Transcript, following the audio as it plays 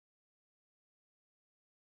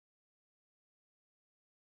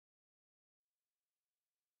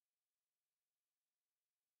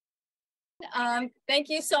Thank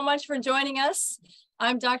you so much for joining us.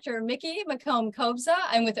 I'm Dr. Mikki McComb-Kobza.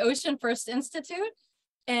 I'm with Ocean First Institute,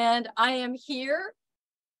 and I am here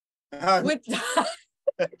with...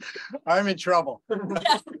 I'm in trouble.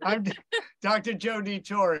 I'm Dr. Joe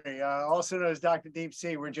Dituri, also known as Dr. Deep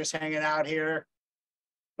Sea. We're just hanging out here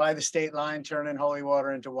by the state line, turning holy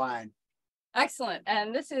water into wine. Excellent.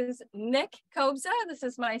 And this is Nick Kobza. This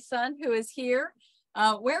is my son who is here.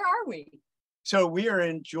 Where are we? So we are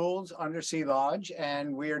in Jules Undersea Lodge,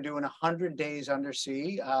 and we are doing 100 days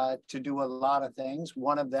undersea to do a lot of things.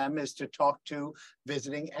 One of them is to talk to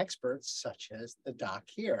visiting experts, such as the doc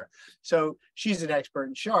here. So she's an expert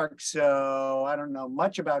in sharks, so I don't know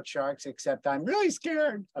much about sharks, except I'm really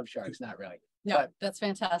scared of sharks. Not really. No, but that's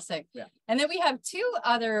fantastic. Yeah. And then we have two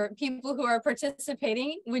other people who are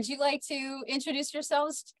participating. Would you like to introduce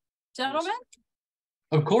yourselves, gentlemen?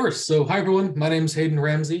 Of course. So hi, everyone. My name is Hayden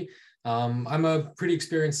Ramsey. I'm a pretty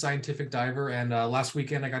experienced scientific diver, and last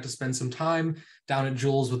weekend I got to spend some time down at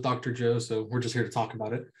Jules with Dr. Joe, so we're just here to talk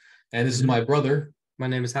about it. And this is my brother. My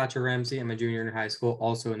name is Hatcher Ramsey. I'm a junior in high school,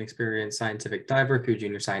 also an experienced scientific diver through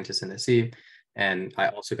Junior Scientists in the Sea, and I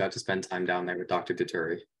also got to spend time down there with Dr.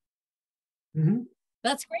 Dituri.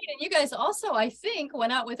 That's great. And you guys also, I think,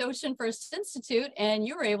 went out with Ocean First Institute, and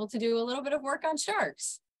you were able to do a little bit of work on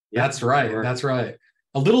sharks. That's right. That's right.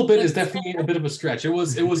 A little bit is definitely a bit of a stretch. It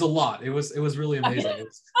was a lot. It was really amazing.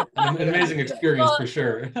 It's an amazing experience for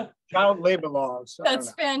sure. Child labor laws.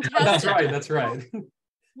 That's fantastic. That's right. That's right.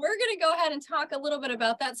 We're going to go ahead and talk a little bit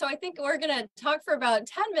about that. So I think we're going to talk for about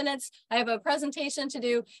 10 minutes. I have a presentation to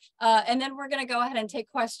do, and then we're going to go ahead and take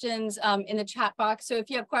questions in the chat box. So if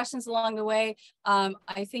you have questions along the way,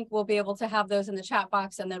 I think we'll be able to have those in the chat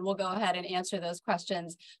box, and then we'll go ahead and answer those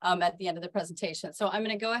questions at the end of the presentation. So I'm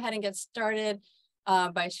going to go ahead and get started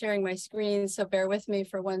by sharing my screen. So bear with me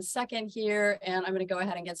for 1 second here, and I'm going to go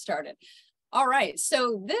ahead and get started. All right,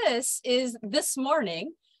 so this is this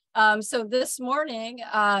morning. This morning,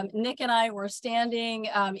 Nick and I were standing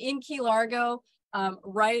in Key Largo,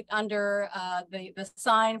 right under the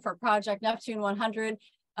sign for Project Neptune 100,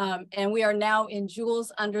 and we are now in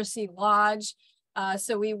Jules Undersea Lodge.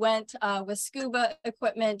 So we went with scuba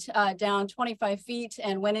equipment down 25 feet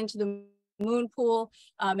and went into the moon pool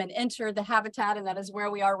and entered the habitat, and that is where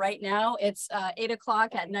we are right now. It's 8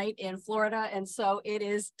 o'clock at night in Florida, and so it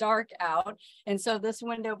is dark out. And so this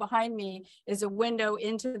window behind me is a window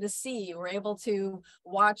into the sea. We're able to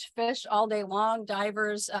watch fish all day long.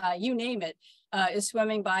 Divers, you name it, is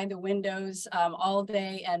swimming by the windows all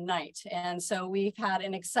day and night. And so we've had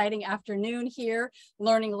an exciting afternoon here,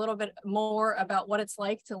 learning a little bit more about what it's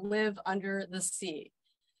like to live under the sea.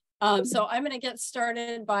 So I'm going to get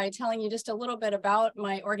started by telling you just a little bit about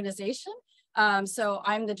my organization. So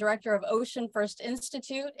I'm the director of Ocean First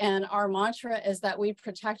Institute, and our mantra is that we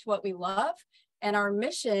protect what we love. And our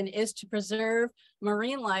mission is to preserve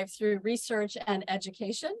marine life through research and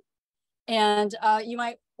education. And you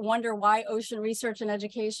might wonder why ocean research and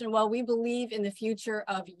education? Well, we believe in the future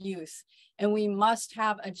of youth, and we must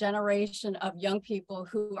have a generation of young people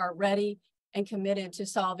who are ready and committed to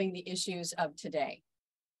solving the issues of today.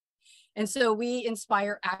 And so we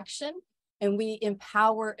inspire action and we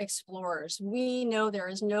empower explorers. We know there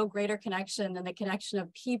is no greater connection than the connection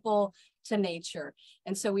of people to nature.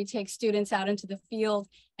 And so we take students out into the field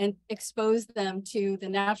and expose them to the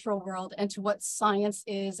natural world and to what science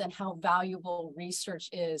is and how valuable research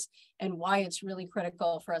is and why it's really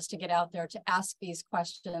critical for us to get out there to ask these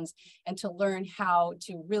questions and to learn how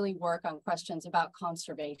to really work on questions about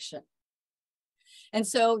conservation. And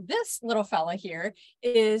so this little fella here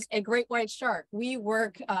is a great white shark. We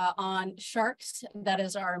work on sharks. That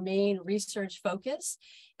is our main research focus.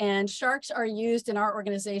 And sharks are used in our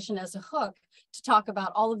organization as a hook to talk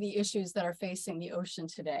about all of the issues that are facing the ocean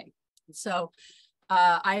today. So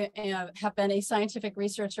I have been a scientific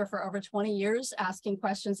researcher for over 20 years, asking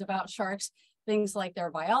questions about sharks, things like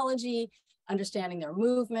their biology, understanding their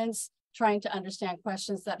movements, trying to understand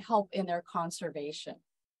questions that help in their conservation.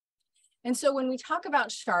 And so when we talk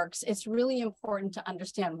about sharks, it's really important to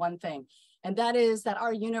understand one thing, and that is that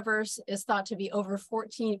our universe is thought to be over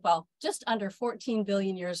just under 14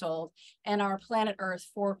 billion years old, and our planet Earth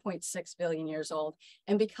 4.6 billion years old.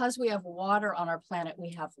 And because we have water on our planet,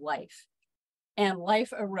 we have life. And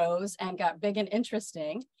life arose and got big and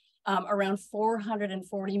interesting around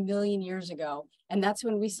 440 million years ago. And that's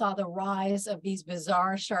when we saw the rise of these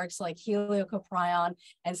bizarre sharks like Heliocoprion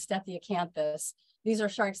and Stethiocanthus. These are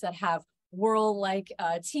sharks that have whorl-like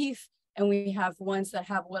teeth, and we have ones that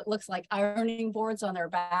have what looks like ironing boards on their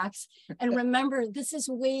backs. And remember, this is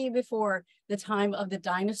way before the time of the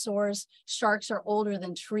dinosaurs. Sharks are older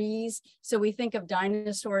than trees. So we think of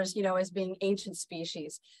dinosaurs, you know, as being ancient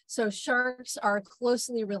species. So sharks are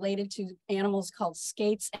closely related to animals called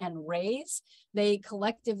skates and rays. They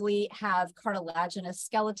collectively have cartilaginous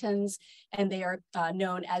skeletons, and they are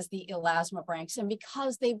known as the elasmobranchs. And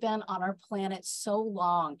because they've been on our planet so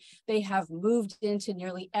long, they have moved into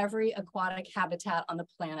nearly every aquatic habitat on the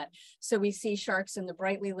planet. So we see sharks in the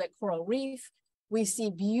brightly lit coral reef. We see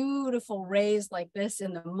beautiful rays like this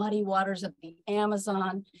in the muddy waters of the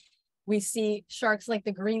Amazon. We see sharks like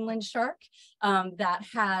the Greenland shark that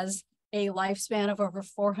has a lifespan of over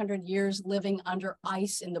 400 years living under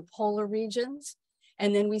ice in the polar regions.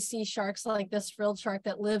 And then we see sharks like this frilled shark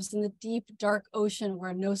that lives in the deep, dark ocean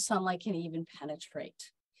where no sunlight can even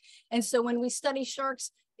penetrate. And so when we study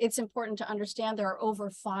sharks, it's important to understand there are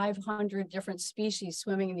over 500 different species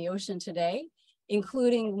swimming in the ocean today,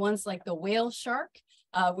 including ones like the whale shark,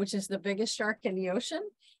 which is the biggest shark in the ocean.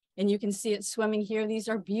 And you can see it swimming here. These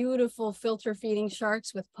are beautiful filter feeding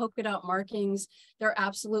sharks with polka dot markings. They're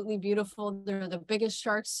absolutely beautiful. They're the biggest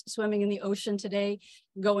sharks swimming in the ocean today,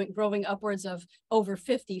 growing upwards of over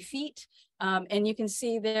 50 feet. And you can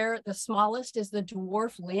see there, the smallest is the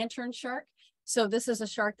dwarf lantern shark. So this is a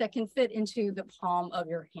shark that can fit into the palm of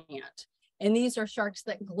your hand. And these are sharks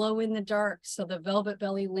that glow in the dark. So the velvet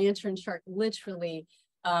belly lantern shark literally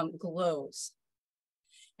glows.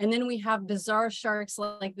 And then we have bizarre sharks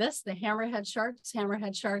like this, the hammerhead sharks.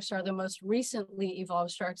 Hammerhead sharks are the most recently evolved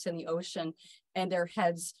sharks in the ocean, and their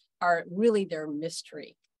heads are really their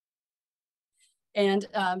mystery. And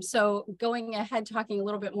so going ahead, talking a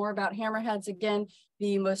little bit more about hammerheads, again,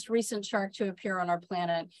 the most recent shark to appear on our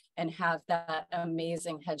planet and have that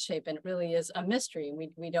amazing head shape. And it really is a mystery.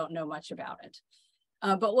 We don't know much about it.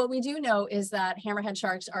 But what we do know is that hammerhead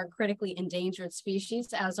sharks are critically endangered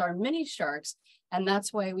species, as are many sharks. And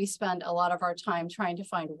that's why we spend a lot of our time trying to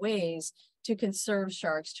find ways to conserve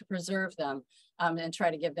sharks, to preserve them, and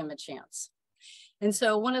try to give them a chance. And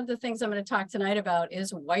so one of the things I'm going to talk tonight about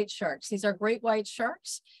is white sharks. These are great white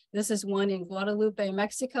sharks. This is one in Guadalupe,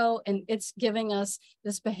 Mexico, and it's giving us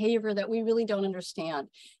this behavior that we really don't understand.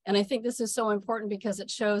 And I think this is so important because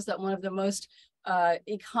it shows that one of the most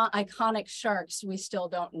iconic sharks, we still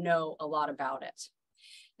don't know a lot about it.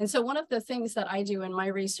 And so one of the things that I do in my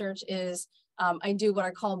research is I do what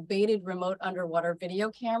I call baited remote underwater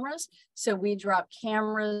video cameras. So we drop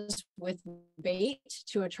cameras with bait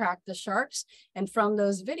to attract the sharks. And from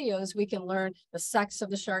those videos, we can learn the sex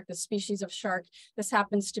of the shark, the species of shark. This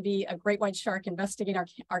happens to be a great white shark investigating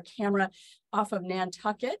our camera off of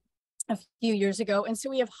Nantucket a few years ago. And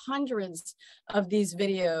so we have hundreds of these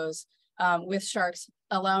videos with sharks,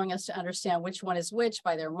 allowing us to understand which one is which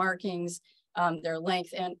by their markings, their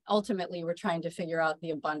length, and ultimately we're trying to figure out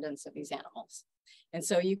the abundance of these animals. And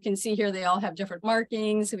so you can see here they all have different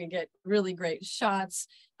markings. We get really great shots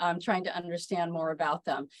trying to understand more about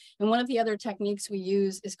them. And one of the other techniques we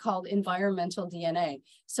use is called environmental DNA.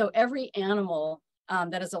 So every animal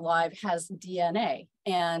that is alive has DNA,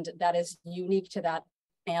 and that is unique to that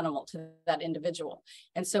animal, to that individual.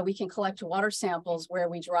 And so we can collect water samples where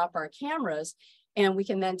we drop our cameras, and we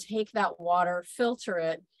can then take that water, filter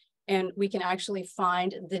it, and we can actually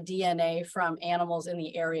find the DNA from animals in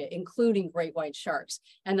the area, including great white sharks.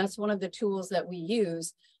 And that's one of the tools that we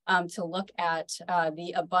use to look at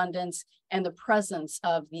the abundance and the presence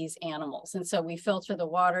of these animals. And so we filter the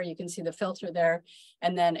water, you can see the filter there.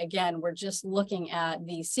 And then again, we're just looking at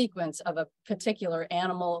the sequence of a particular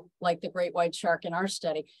animal like the great white shark in our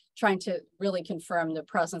study, trying to really confirm the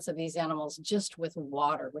presence of these animals just with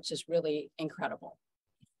water, which is really incredible.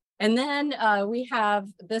 And then we have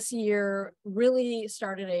this year really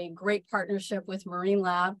started a great partnership with Marine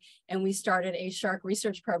Lab, and we started a shark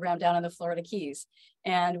research program down in the Florida Keys.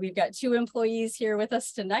 And we've got 2 employees here with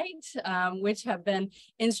us tonight, which have been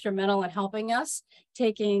instrumental in helping us,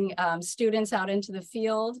 taking students out into the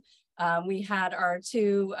field. We had our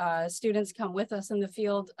 2 students come with us in the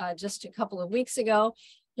field just a couple of weeks ago.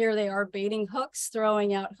 Here they are baiting hooks,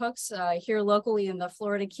 throwing out hooks here locally in the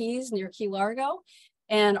Florida Keys near Key Largo.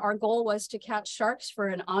 And our goal was to catch sharks for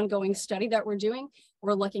an ongoing study that we're doing.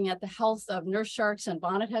 We're looking at the health of nurse sharks and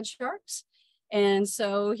bonnethead sharks. And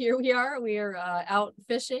so here we are out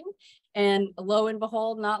fishing, and lo and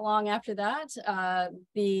behold, not long after that,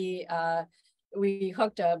 we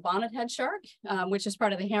hooked a bonnethead shark, which is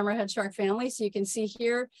part of the hammerhead shark family. So you can see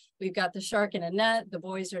here, we've got the shark in a net, the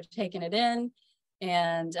boys are taking it in.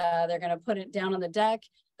 and they're going to put it down on the deck.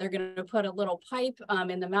 They're going to put a little pipe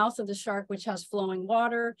in the mouth of the shark, which has flowing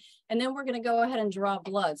water. And then we're going to go ahead and draw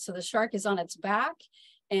blood. So the shark is on its back.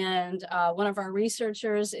 And one of our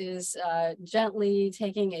researchers is gently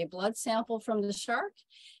taking a blood sample from the shark.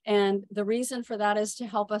 And the reason for that is to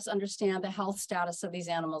help us understand the health status of these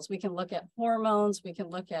animals. We can look at hormones, we can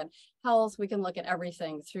look at health, we can look at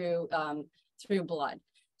everything through blood.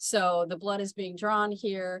 So the blood is being drawn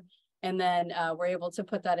here. And then we're able to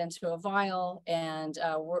put that into a vial, and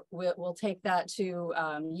we'll take that to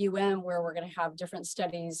where we're going to have different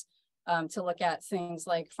studies to look at things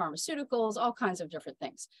like pharmaceuticals, all kinds of different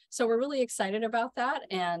things. So we're really excited about that,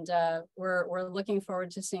 and we're looking forward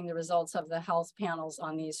to seeing the results of the health panels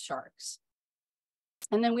on these sharks.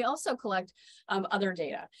 And then we also collect other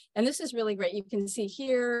data, and this is really great. You can see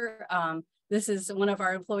here, this is one of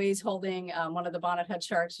our employees holding one of the bonnethead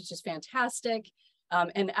sharks, which is fantastic.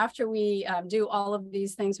 And after we do all of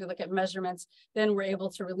these things, we look at measurements, then we're able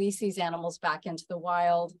to release these animals back into the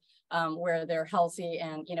wild where they're healthy.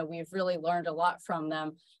 And, you know, we've really learned a lot from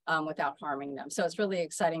them without harming them. So it's really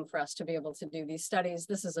exciting for us to be able to do these studies.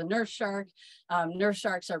 This is a nurse shark. Nurse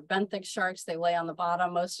sharks are benthic sharks. They lay on the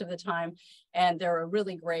bottom most of the time. And they're a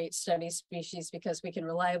really great study species because we can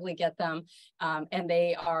reliably get them. And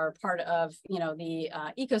they are part of, you know, the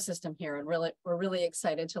ecosystem here. And we're really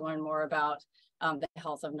excited to learn more about the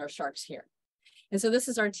health of nurse sharks here. And so this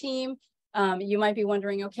is our team. You might be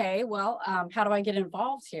wondering, okay, well, how do I get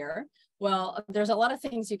involved here? Well, there's a lot of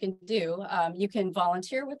things you can do. You can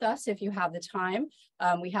volunteer with us if you have the time.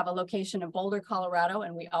 We have a location in Boulder, Colorado,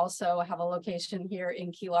 and we also have a location here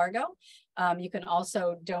in Key Largo. You can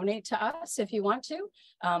also donate to us if you want to,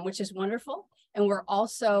 which is wonderful. And we're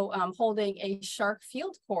also holding a shark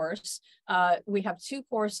field course. We have 2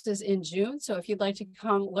 courses in June. So if you'd like to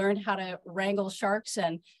come learn how to wrangle sharks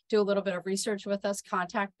and do a little bit of research with us,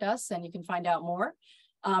 contact us and you can find out more.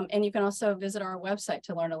 And you can also visit our website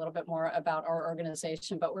to learn a little bit more about our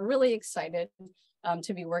organization. But we're really excited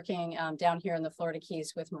to be working down here in the Florida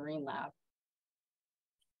Keys with Marine Lab.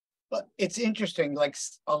 But it's interesting, like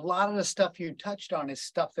a lot of the stuff you touched on is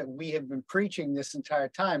stuff that we have been preaching this entire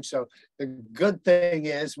time. So the good thing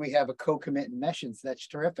is we have a co-commit meshes. That's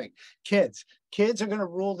terrific. Kids are going to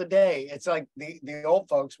rule the day. It's like the old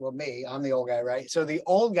folks, well, me, I'm the old guy, right? So the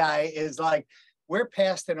old guy is like, we're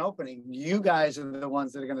past an opening. You guys are the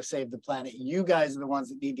ones that are going to save the planet. You guys are the ones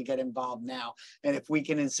that need to get involved now. And if we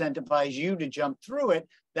can incentivize you to jump through it,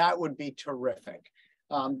 that would be terrific.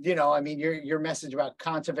 You know, I mean, your message about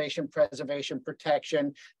conservation, preservation,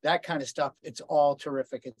 protection, that kind of stuff, it's all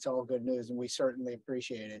terrific. It's all good news, and we certainly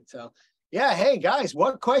appreciate it. So, yeah, hey, guys,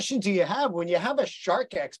 what questions do you have? When you have a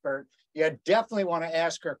shark expert, you definitely want to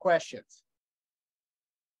ask her questions.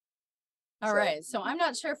 All right, so I'm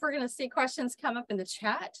not sure if we're going to see questions come up in the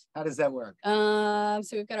chat. How does that work? So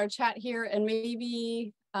we've got our chat here, and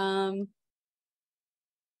maybe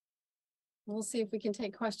we'll see if we can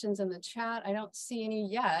take questions in the chat. I don't see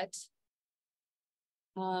any yet.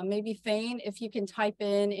 Maybe Fane, if you can type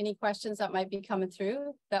in any questions that might be coming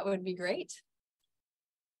through, that would be great.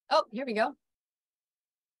 Oh, here we go.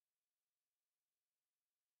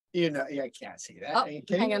 You know, yeah, I can't see that. Oh,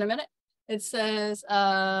 hang on a minute. It says,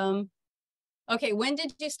 okay, when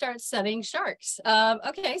did you start studying sharks?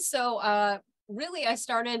 Okay, so really I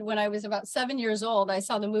started when I was about 7 years old. I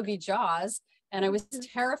saw the movie Jaws, and I was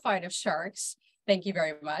terrified of sharks. Thank you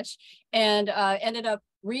very much. And ended up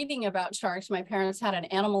reading about sharks. My parents had an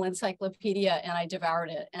animal encyclopedia and I devoured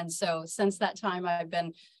it. And so since that time, I've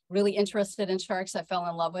been really interested in sharks. I fell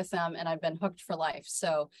in love with them and I've been hooked for life.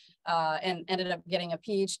 So, and ended up getting a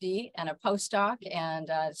PhD and a postdoc and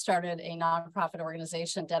started a nonprofit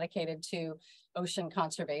organization dedicated to ocean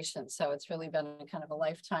conservation. So it's really been kind of a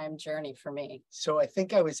lifetime journey for me. So I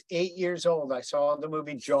think I was 8 years old. I saw the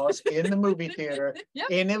movie Jaws in the movie theater, yep,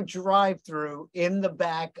 in a drive-through in the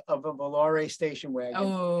back of a Valore station wagon.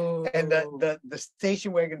 Oh. And the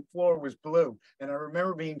station wagon floor was blue. And I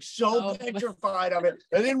remember being so petrified of it.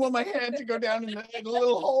 I didn't want my hand to go down in the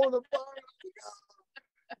little hole in the bar.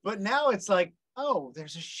 But now it's like, oh,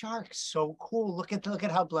 there's a shark. So cool. Look at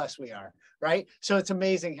how blessed we are. Right. So it's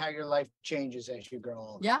amazing how your life changes as you grow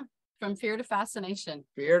older. Yeah. From fear to fascination.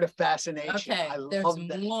 Fear to fascination. Okay.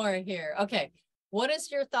 There's more here. Okay. What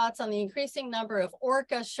is your thoughts on the increasing number of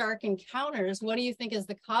orca shark encounters? What do you think is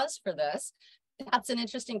the cause for this? That's an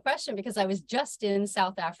interesting question because I was just in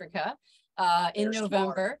South Africa in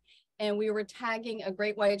November. And we were tagging a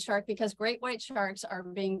great white shark because great white sharks are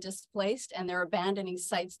being displaced and they're abandoning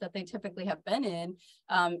sites that they typically have been in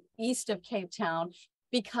east of Cape Town.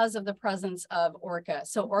 because of the presence of orca.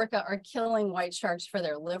 So orca are killing white sharks for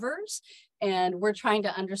their livers, and we're trying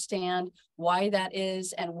to understand why that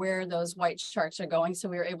is and where those white sharks are going. So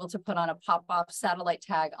we were able to put on a pop-off satellite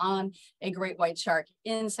tag on a great white shark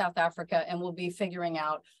in South Africa, and we'll be figuring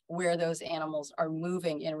out where those animals are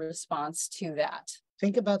moving in response to that.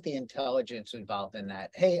 Think about the intelligence involved in that.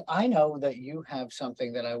 Hey, I know that you have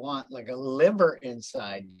something that I want, like a liver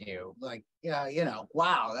inside you. Like, yeah, you know,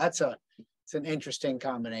 wow, it's an interesting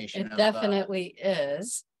combination. It definitely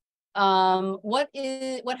is. What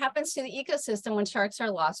happens to the ecosystem when sharks are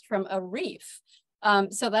lost from a reef?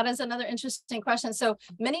 So that is another interesting question. So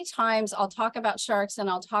many times I'll talk about sharks and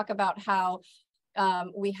I'll talk about how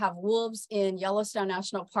we have wolves in Yellowstone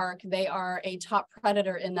National Park. They are a top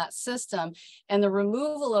predator in that system, and the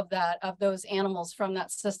removal of those animals from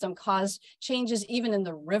that system caused changes even in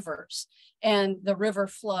the rivers and the river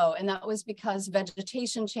flow. And that was because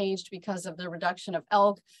vegetation changed because of the reduction of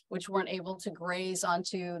elk, which weren't able to graze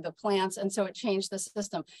onto the plants. And so it changed the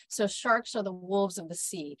system. So sharks are the wolves of the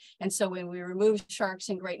sea. And so when we remove sharks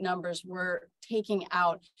in great numbers, we're taking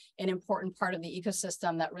out an important part of the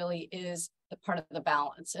ecosystem that really is the part of the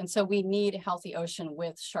balance. And so we need a healthy ocean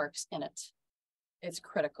with sharks in it. It's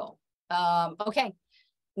critical. Okay,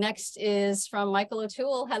 next is from Michael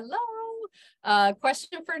O'Toole. Hello.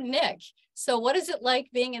 Question for Nick. So what is it like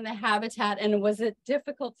being in the habitat, and was it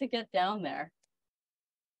difficult to get down there?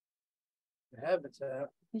 The habitat.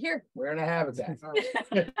 Here. We're in a habitat.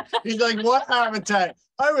 He's like, what habitat?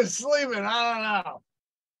 I was sleeping. I don't know.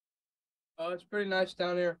 Oh, it's pretty nice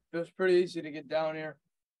down here. It was pretty easy to get down here.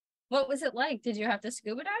 What was it like? Did you have to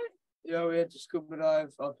scuba dive? Yeah, we had to scuba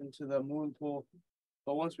dive up into the moon pool.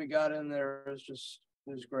 But once we got in there, it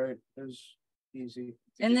was great. It was easy.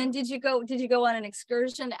 And then did you go on an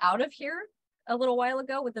excursion out of here a little while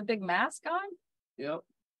ago with a big mask on? Yep.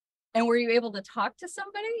 And were you able to talk to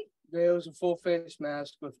somebody? Yeah, it was a full face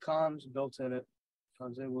mask with comms built in it. I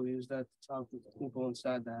was able to use that to talk with the people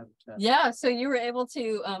inside the habitat. Yeah, so you were able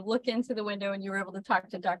to look into the window and you were able to talk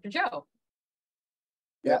to Dr. Joe.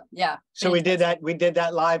 Yeah. Yeah. So we did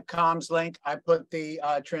that live comms link. I put the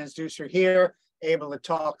transducer here, able to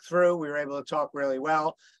talk through. We were able to talk really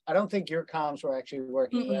well. I don't think your comms were actually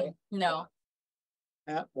working, right? No.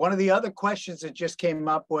 One of the other questions that just came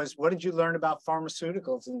up was, what did you learn about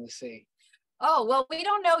pharmaceuticals in the sea? Oh, well, we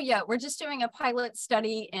don't know yet. We're just doing a pilot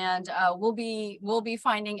study, and we'll be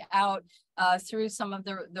finding out through some of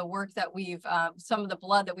the work that we've, some of the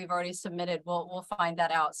blood that we've already submitted. We'll find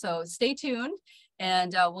that out. So stay tuned,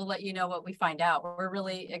 and we'll let you know what we find out. We're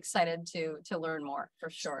really excited to learn more,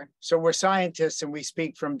 for sure. So we're scientists and we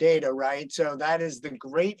speak from data, right? So that is the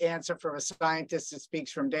great answer from a scientist that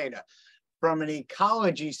speaks from data. From an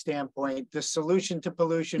ecology standpoint, the solution to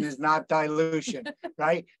pollution is not dilution,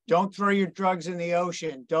 right? Don't throw your drugs in the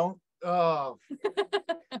ocean. Don't, right?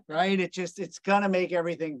 It's gonna make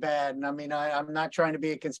everything bad. And I mean, I'm not trying to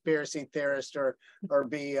be a conspiracy theorist or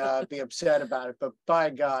be upset about it, but by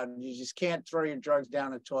God, you just can't throw your drugs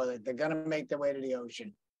down a toilet. They're gonna make their way to the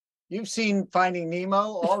ocean. You've seen Finding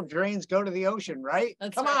Nemo, all drains go to the ocean, right?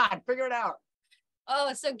 Come on, figure it out.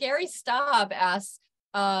 Oh, so Gary Staub asks,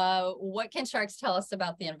 what can sharks tell us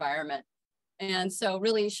about the environment? And so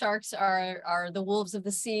really sharks are the wolves of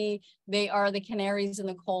the sea. They are the canaries in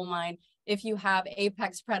the coal mine. If you have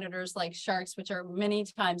apex predators like sharks, which are many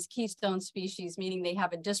times keystone species, meaning they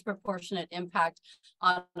have a disproportionate impact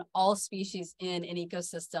on all species in an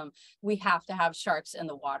ecosystem, we have to have sharks in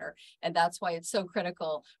the water. And that's why it's so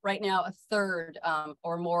critical. Right now, a third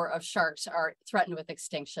or more of sharks are threatened with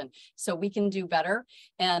extinction. So we can do better.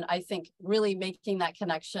 And I think really making that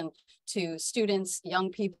connection to students,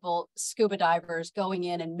 young people, scuba divers, going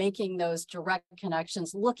in and making those direct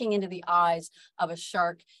connections, looking into the eyes of a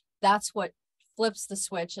shark, that's what flips the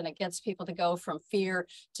switch, and it gets people to go from fear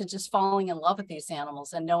to just falling in love with these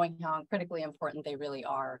animals and knowing how critically important they really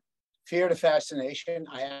are. Fear to fascination.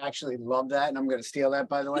 I actually love that, and I'm going to steal that,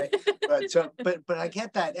 by the way. But I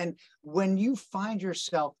get that. And when you find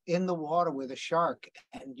yourself in the water with a shark,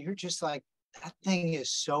 and you're just like, that thing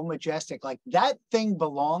is so majestic. Like, that thing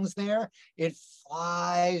belongs there. It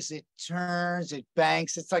flies, it turns, it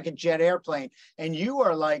banks. It's like a jet airplane, and you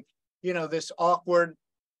are like, you know, this awkward,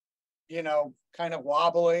 you know, kind of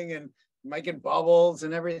wobbling and making bubbles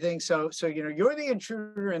and everything. So, you know, you're the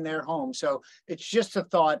intruder in their home. So it's just a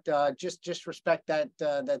thought, just respect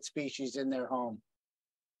that species in their home.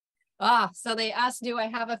 So they asked, do I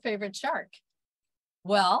have a favorite shark?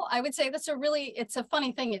 Well, I would say it's a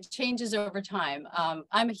funny thing. It changes over time.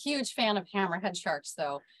 I'm a huge fan of hammerhead sharks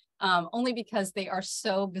though, only because they are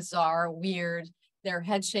so bizarre, weird. Their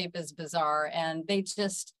head shape is bizarre, and they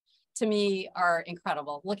just, to me are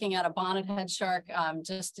incredible. Looking at a bonnethead shark,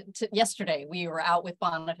 yesterday we were out with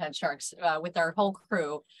bonnethead sharks with our whole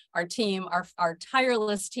crew, our team, our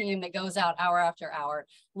tireless team that goes out hour after hour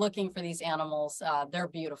looking for these animals. They're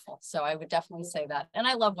beautiful. So I would definitely say that. And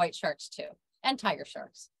I love white sharks too, and tiger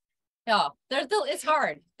sharks. Yeah, it's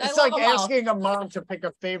hard. It's like asking a mom to pick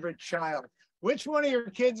a favorite child. Which one of your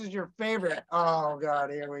kids is your favorite? Oh God,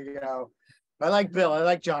 here we go. I like Bill. I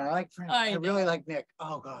like John. I like Frank. I really like Nick.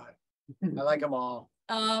 Oh God, I like them all.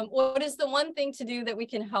 What is the one thing to do that we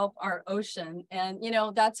can help our ocean? And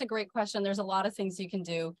that's a great question. There's a lot of things you can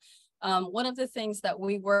do. One of the things that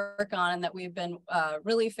we work on and that we've been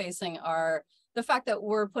really facing are the fact that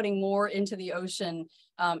we're putting more into the ocean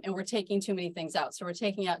and we're taking too many things out. So we're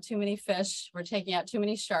taking out too many fish, we're taking out too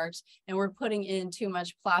many sharks, and we're putting in too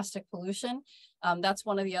much plastic pollution. That's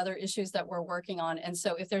one of the other issues that we're working on. And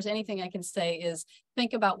so if there's anything I can say is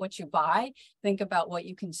think about what you buy, think about what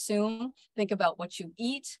you consume, think about what you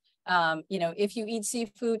eat. If you eat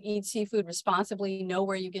seafood responsibly, know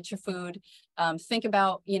where you get your food. Think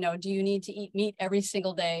about, do you need to eat meat every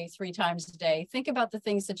single day, 3 times a day? Think about the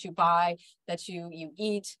things that you buy, that you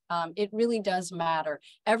eat. It really does matter.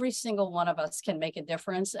 Every single one of us can make a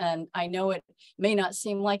difference. And I know it may not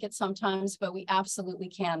seem like it sometimes, but we absolutely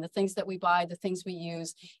can. The things that we buy, the things we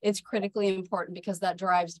use, it's critically important because that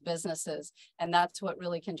drives businesses. And that's what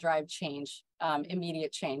really can drive change,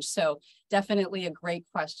 immediate change. So definitely a great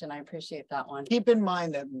question. I appreciate that one. Keep in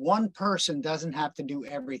mind that one person doesn't have to do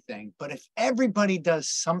everything, but if everybody does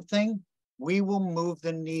something, we will move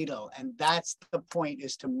the needle. And that's the point,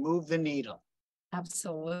 is to move the needle.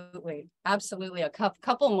 Absolutely. Absolutely. A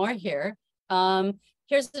couple more here.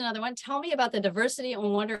 Here's another one. Tell me about the diversity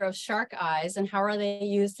and wonder of shark eyes and how are they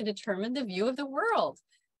used to determine the view of the world?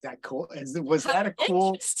 That cool? Was that a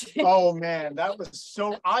cool? Oh man, that was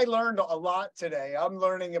so. I learned a lot today. I'm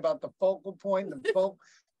learning about the focal point, the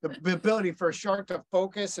ability for a shark to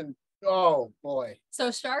focus, and oh boy. So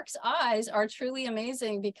sharks' eyes are truly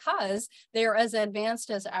amazing because they are as advanced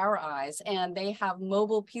as our eyes, and they have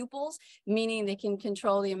mobile pupils, meaning they can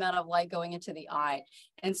control the amount of light going into the eye.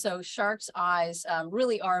 And so sharks' eyes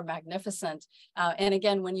really are magnificent. And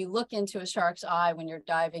again, when you look into a shark's eye, when you're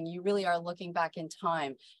diving, you really are looking back in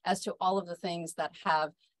time as to all of the things that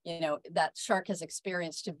have, that shark has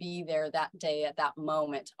experienced to be there that day at that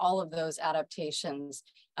moment, all of those adaptations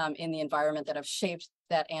in the environment that have shaped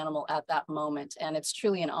that animal at that moment. And it's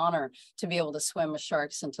truly an honor to be able to swim with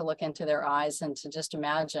sharks and to look into their eyes and to just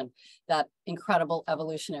imagine that incredible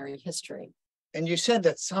evolutionary history. And you said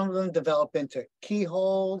that some of them develop into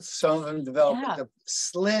keyholes, some of them develop into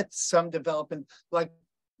slits, some develop in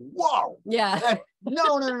whoa. Yeah.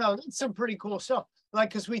 No. That's some pretty cool stuff.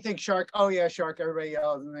 Because we think shark, oh yeah, shark, everybody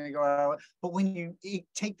yells and they go out. But when you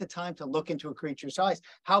take the time to look into a creature's eyes,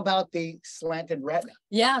 how about the slanted retina?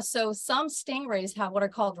 Yeah, so some stingrays have what are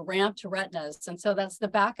called ramped retinas. And so that's the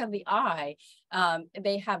back of the eye.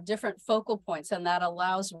 They have different focal points, and that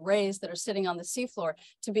allows rays that are sitting on the seafloor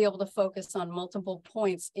to be able to focus on multiple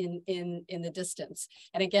points in the distance.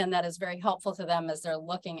 And again, that is very helpful to them as they're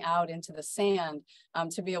looking out into the sand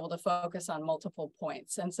to be able to focus on multiple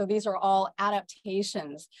points. And so these are all adaptations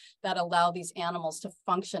that allow these animals to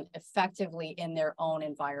function effectively in their own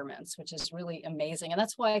environments, which is really amazing. And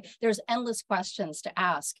that's why there's endless questions to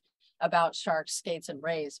ask about sharks, skates, and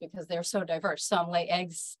rays, because they're so diverse. Some lay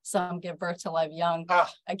eggs, some give birth to live young.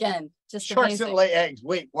 Again, just sharks amazing. That lay eggs.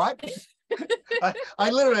 Wait, what? I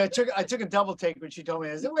literally took a double take when she told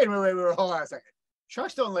me. I said, wait, hold on a second.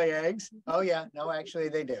 Sharks don't lay eggs. Oh yeah, no, actually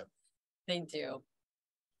they do. They do.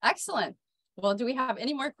 Excellent. Well, do we have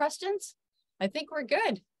any more questions? I think we're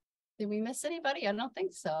good. Did we miss anybody? I don't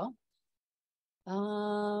think so.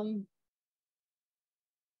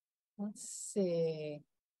 Let's see.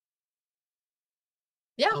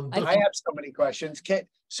 Yeah, I have so many questions.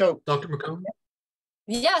 So Dr. McComb?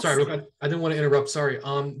 Yes. Sorry, I didn't want to interrupt. Sorry.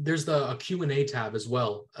 There's a Q&A tab as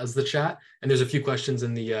well as the chat, and there's a few questions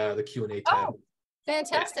in the Q&A tab. Oh,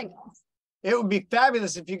 fantastic. Yeah. It would be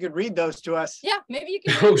fabulous if you could read those to us. Yeah, maybe you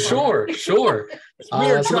can. Oh, sure.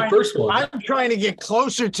 The first one. I'm trying to get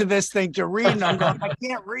closer to this thing to read, and I'm going, I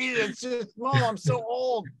can't read it. It's just small. I'm so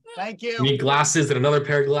old. Thank you. You need glasses and another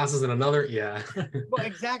pair of glasses and another. Yeah. Well,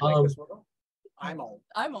 exactly. I'm old.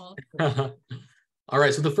 I'm old. All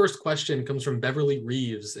right. So the first question comes from Beverly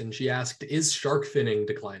Reeves, and she asked, "Is shark finning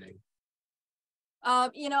declining?"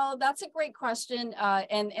 That's a great question,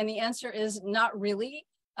 and the answer is not really.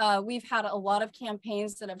 we've had a lot of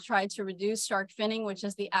campaigns that have tried to reduce shark finning, which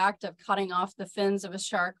is the act of cutting off the fins of a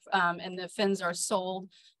shark, and the fins are sold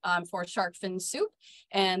for shark fin soup,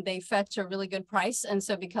 and they fetch a really good price. And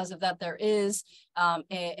so because of that, there is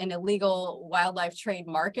an illegal wildlife trade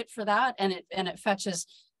market for that, and it fetches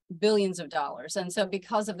billions of dollars. And so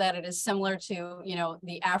because of that, it is similar to, you know,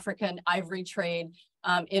 the African ivory trade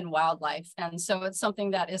in wildlife. And so it's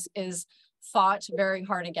something that is fought very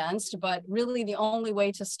hard against, but really the only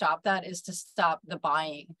way to stop that is to stop the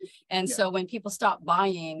buying. And so when people stop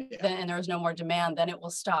buying, then, and there's no more demand, then it will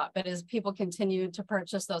stop. But as people continue to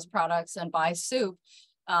purchase those products and buy soup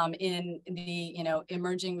in the, you know,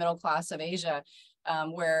 emerging middle class of Asia,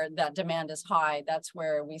 where that demand is high, that's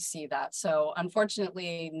where we see that. So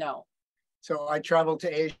unfortunately, no. So I traveled to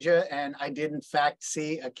Asia and I did in fact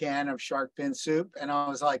see a can of shark fin soup, and I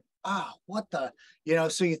was like, oh, what the, you know,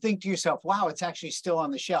 so you think to yourself, wow, it's actually still on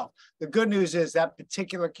the shelf. The good news is that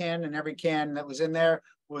particular can and every can that was in there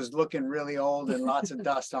was looking really old and lots of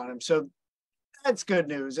dust on them. So that's good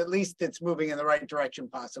news. At least it's moving in the right direction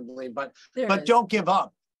possibly, but don't give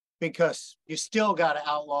up, because you still got to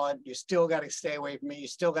outlaw it. You still got to stay away from it. You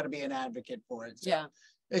still got to be an advocate for it. So. Yeah.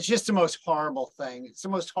 It's just the most horrible thing. It's the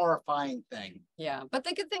most horrifying thing. Yeah, but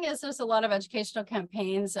the good thing is there's a lot of educational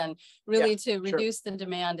campaigns, and really to reduce the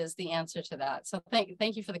demand is the answer to that. So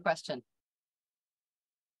thank you for the question.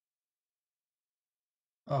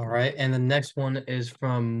 All right, and the next one is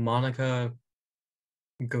from Monica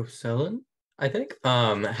Goselin, I think.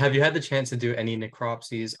 Have you had the chance to do any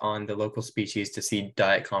necropsies on the local species to see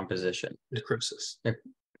diet composition? Necrosis.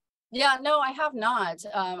 Yeah, no, I have not.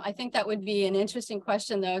 I think that would be an interesting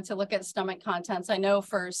question, though, to look at stomach contents. I know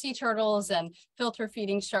for sea turtles and filter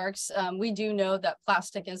feeding sharks, we do know that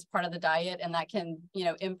plastic is part of the diet, and that can, you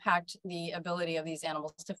know, impact the ability of these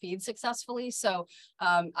animals to feed successfully. So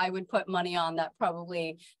I would put money on that.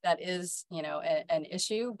 Probably that is, you know, an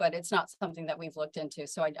issue, but it's not something that we've looked into.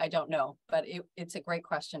 So I don't know, but it's a great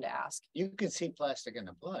question to ask. You can see plastic in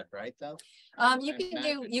the blood, right? Though you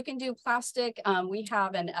can do plastic. We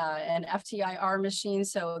have an FTIR machine,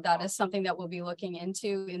 so that is something that we'll be looking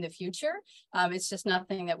into in the future. It's just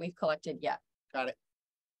nothing that we've collected yet. Got it.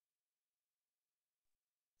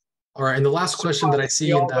 All right, and the last question that I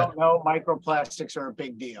see in that, don't know microplastics are a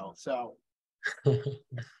big deal, so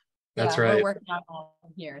that's right. We're working on all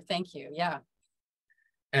here. Thank you. Yeah.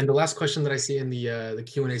 And the last question that I see in the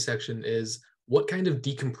Q&A section is, what kind of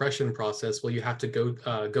decompression process will you have to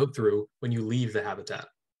go through when you leave the habitat?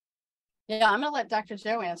 Yeah, I'm gonna let Dr.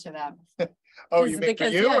 Joe answer that. Oh, you mean for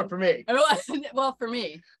you or for me? Well, for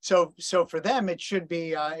me. So for them, it should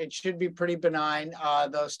be pretty benign.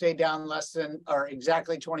 They'll stay down less than or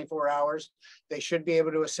exactly 24 hours. They should be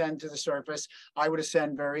able to ascend to the surface. I would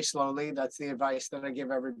ascend very slowly. That's the advice that I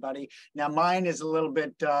give everybody. Now, mine is a little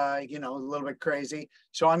bit, a little bit crazy.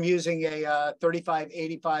 So I'm using a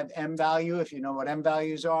 3585 M value, if you know what M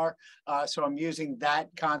values are. So I'm using that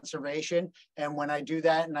conservation. And when I do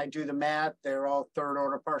that and I do the math, they're all third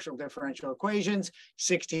order partial differential equations,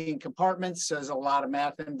 16 compartments. So there's a lot of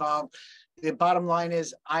math involved. The bottom line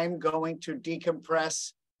is I'm going to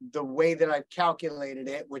decompress the way that I've calculated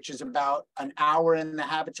it, which is about an hour in the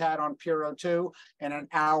habitat on pure O2 and an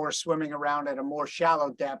hour swimming around at a more shallow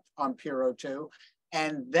depth on pure O2.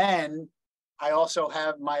 And then I also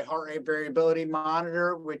have my heart rate variability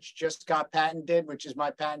monitor, which just got patented, which is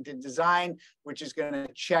my patented design, which is going to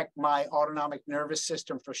check my autonomic nervous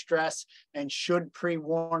system for stress and should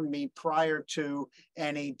pre-warn me prior to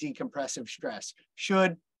any decompressive stress.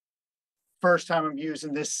 First time I'm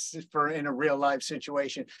using this in a real life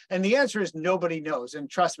situation. And the answer is nobody knows. And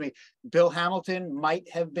trust me, Bill Hamilton might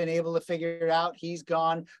have been able to figure it out. He's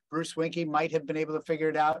gone. Bruce Winkie might have been able to figure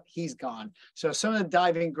it out. He's gone. So some of the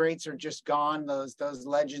diving greats are just gone. Those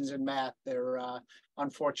legends in math, they're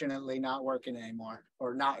unfortunately not working anymore,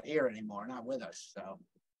 or not here anymore, not with us. So.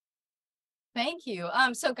 Thank you.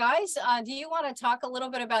 So guys, do you want to talk a little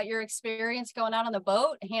bit about your experience going out on the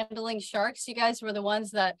boat, handling sharks? You guys were the ones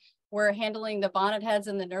that were handling the bonnet heads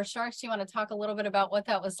and the nurse sharks. Do you want to talk a little bit about what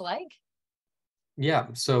that was like? Yeah,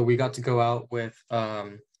 so we got to go out with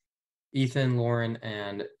Ethan, Lauren,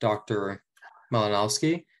 and Dr.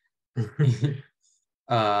 Malinowski.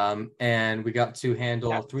 And we got to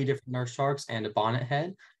handle 3 different nurse sharks and a bonnet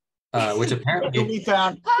head, which apparently we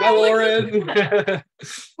found. Hi, Lauren.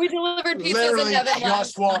 We delivered pizzas Literally in heaven.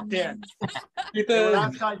 just walked in. Ethan. They were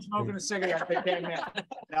outside smoking a cigarette. They came in.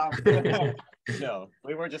 No. No,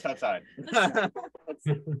 we were just outside. Awesome.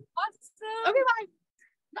 Okay,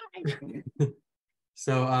 bye.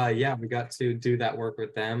 So yeah, we got to do that work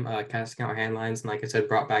with them, casting out hand lines, and like I said,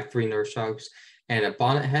 brought back 3 nurse sharks and a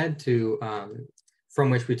bonnet head to from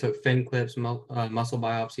which we took fin clips, muscle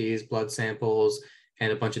biopsies, blood samples,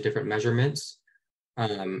 and a bunch of different measurements,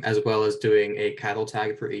 as well as doing a cattle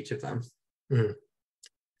tag for each of them. Mm.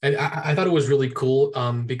 And I thought it was really cool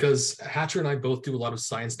because Hatcher and I both do a lot of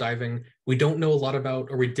science diving. We don't know a lot about,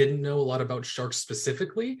 or we didn't know a lot about sharks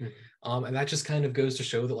specifically. Mm-hmm. And that just kind of goes to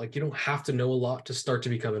show that like, you don't have to know a lot to start to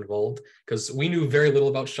become involved, because we knew very little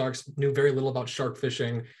about sharks, knew very little about shark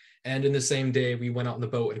fishing. And in the same day, we went out in the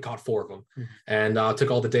boat and caught 4 of them. Mm-hmm. And took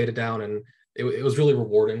all the data down, and it was really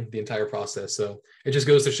rewarding, the entire process. So it just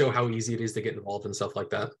goes to show how easy it is to get involved in stuff like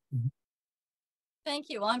that. Mm-hmm. Thank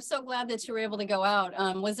you. Well, I'm so glad that you were able to go out.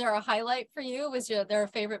 Was there a highlight for you? Was there a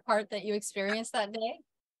favorite part that you experienced that day?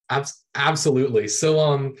 Absolutely.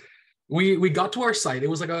 So we got to our site. It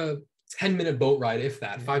was like a 10-minute boat ride, if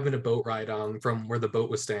that, 5-minute boat ride from where the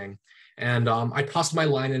boat was staying. And I tossed my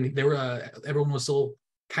line, and they were everyone was still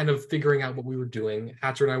kind of figuring out what we were doing.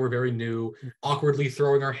 Hatcher and I were very new, awkwardly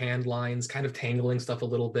throwing our hand lines, kind of tangling stuff a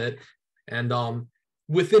little bit. And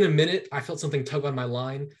within a minute, I felt something tug on my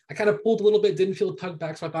line. I kind of pulled a little bit, didn't feel a tug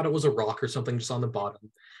back, so I thought it was a rock or something just on the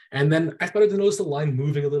bottom. And then I started to notice the line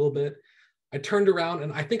moving a little bit. I turned around,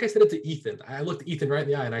 and I think I said it to Ethan. I looked Ethan right in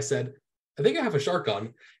the eye, and I said, I think I have a shark on.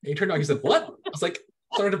 And he turned around, he said, what? I was like,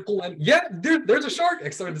 started to pull in. Yeah, there's a shark. I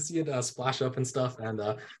started to see it splash up and stuff. And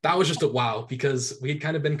that was just a wow, because we had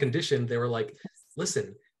kind of been conditioned. They were like,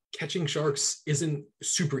 listen, catching sharks isn't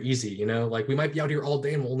super easy, you know, like we might be out here all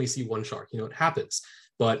day and we'll only see 1 shark, you know, it happens.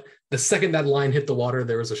 But the second that line hit the water,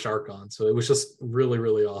 there was a shark on. So it was just really,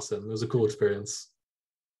 really awesome. It was a cool experience.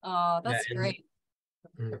 Oh, that's great.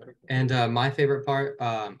 And my favorite part,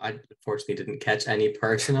 I unfortunately didn't catch any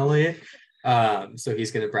personally. So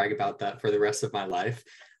he's going to brag about that for the rest of my life.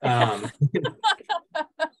 But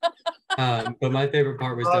my favorite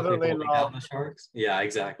part was definitely holding down the sharks. Yeah,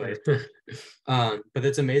 exactly. But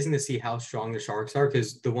it's amazing to see how strong the sharks are,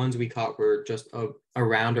 because the ones we caught were just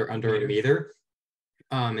around or under a meter.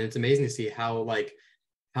 And it's amazing to see how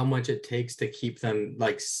much it takes to keep them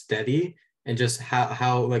like steady, and just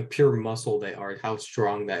how like pure muscle they are, how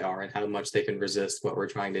strong they are, and how much they can resist what we're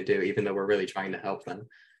trying to do, even though we're really trying to help them.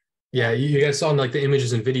 Yeah, you guys saw in like the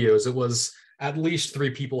images and videos, it was at least 3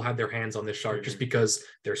 people had their hands on this shark, just because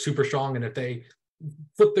they're super strong. And if they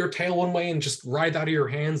flip their tail one way and just ride out of your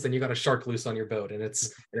hands, then you got a shark loose on your boat, and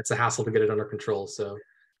it's a hassle to get it under control. So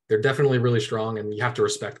they're definitely really strong, and you have to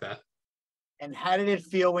respect that. And how did it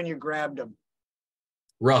feel when you grabbed them?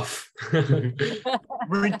 Rough.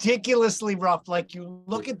 Ridiculously rough. Like you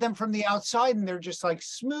look at them from the outside and they're just like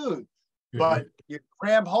smooth. But you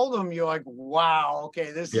grab hold of them, you're like, wow,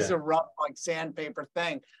 okay, this is a rough, like sandpaper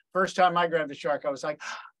thing. First time I grabbed the shark, I was like,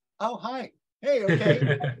 oh, hi. Hey,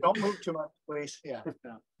 okay. Don't move too much, please. Yeah.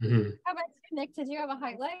 How about you, Nick? Did you have a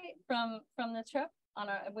highlight from the trip?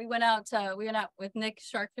 We went out with Nick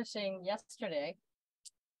shark fishing yesterday.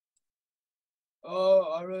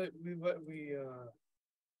 Oh, we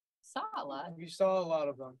saw a lot. We saw a lot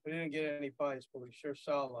of them. We didn't get any bites, but we sure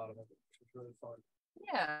saw a lot of them, which was really fun.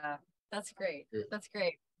 Yeah, that's great. That's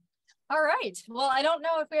great. All right. Well, I don't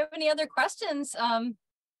know if we have any other questions.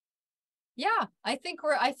 Yeah, I think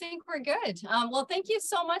we're good. Well, thank you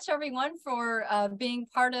so much, everyone, for being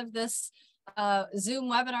part of this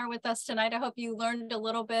Zoom webinar with us tonight. I hope you learned a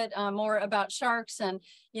little bit more about sharks, and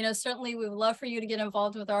certainly we would love for you to get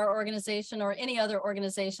involved with our organization or any other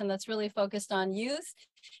organization that's really focused on youth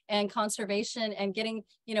and conservation, and getting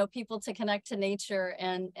people to connect to nature,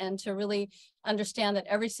 and to really understand that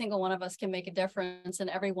every single one of us can make a difference, and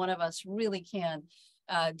every one of us really can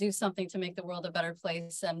do something to make the world a better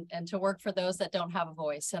place, and to work for those that don't have a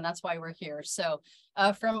voice. And that's why we're here. So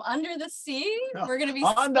from under the sea, we're going to be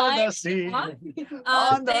under the sea.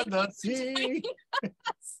 Under the sea.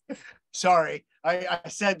 Sorry, I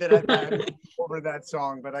said that I'm over that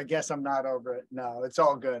song, but I guess I'm not over it. No, it's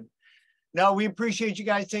all good. No, we appreciate you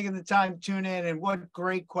guys taking the time to tune in, and what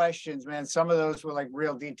great questions, man. Some of those were like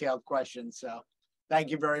real detailed questions. So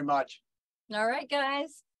thank you very much. All right,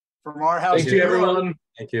 guys. From our house. Thank you, everyone.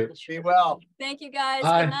 Thank you. Be well. Thank you, guys.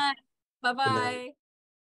 Bye. Good night. Bye-bye.